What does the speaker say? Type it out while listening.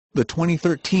The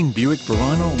 2013 Buick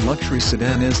Verano luxury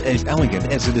sedan is as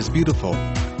elegant as it is beautiful.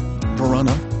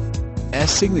 Verano's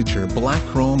signature black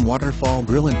chrome waterfall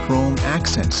grille and chrome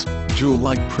accents,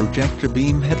 jewel-like projector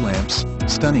beam headlamps,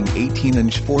 stunning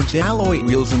 18-inch forged alloy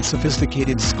wheels and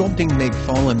sophisticated sculpting make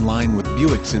fall in line with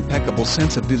Buick's impeccable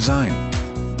sense of design.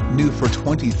 New for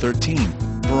 2013,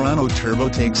 Verano Turbo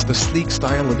takes the sleek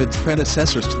style of its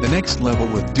predecessors to the next level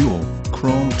with dual,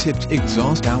 chrome-tipped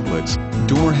exhaust outlets,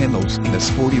 door handles and a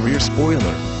sporty rear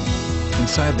spoiler.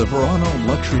 Inside the Verano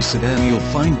luxury sedan you'll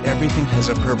find everything has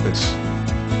a purpose.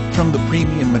 From the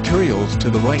premium materials to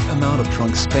the right amount of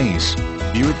trunk space,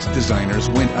 Buick's designers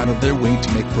went out of their way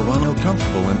to make Verano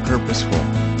comfortable and purposeful.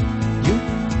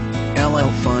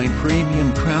 You'll find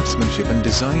premium craftsmanship and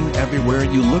design everywhere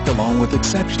you look, along with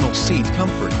exceptional seat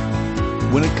comfort.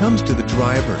 When it comes to the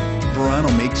driver,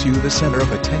 Verano makes you the center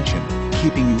of attention,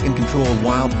 keeping you in control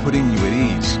while putting you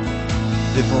at ease.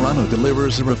 The Verano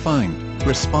delivers a refined,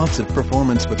 responsive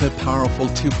performance with a powerful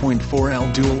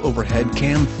 2.4L dual overhead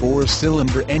cam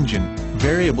 4-cylinder engine,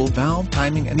 variable valve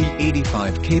timing and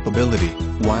E85 capability,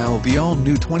 while the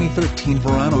all-new 2013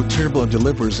 Verano Turbo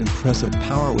delivers impressive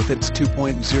power with its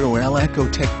 2.0L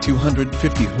Ecotec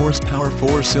 250 horsepower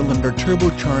 4-cylinder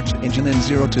turbocharged engine and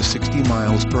 0 to 60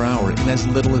 miles per hour in as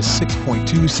little as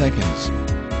 6.2 seconds.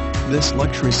 This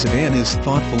luxury sedan is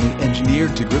thoughtfully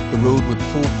engineered to grip the road with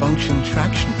full-function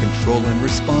traction control and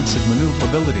responsive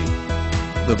maneuverability.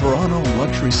 The Verano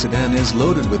luxury sedan is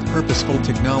loaded with purposeful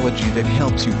technology that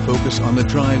helps you focus on the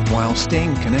drive while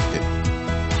staying connected.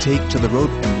 Take to the road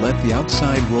and let the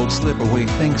outside world slip away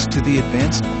thanks to the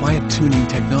advanced QuietTuning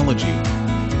technology.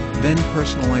 Then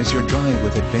personalize your drive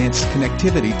with advanced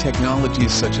connectivity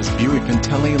technologies such as Buick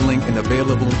IntelliLink and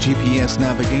available GPS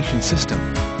navigation system.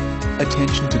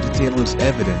 Attention to detail is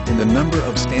evident in the number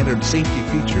of standard safety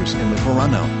features in the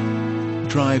Verano.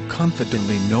 Drive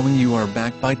confidently knowing you are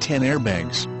backed by 10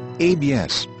 airbags,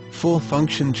 ABS,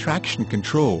 full-function traction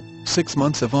control, 6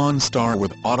 months of OnStar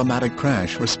with automatic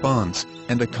crash response,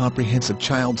 and a comprehensive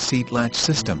child seat latch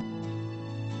system.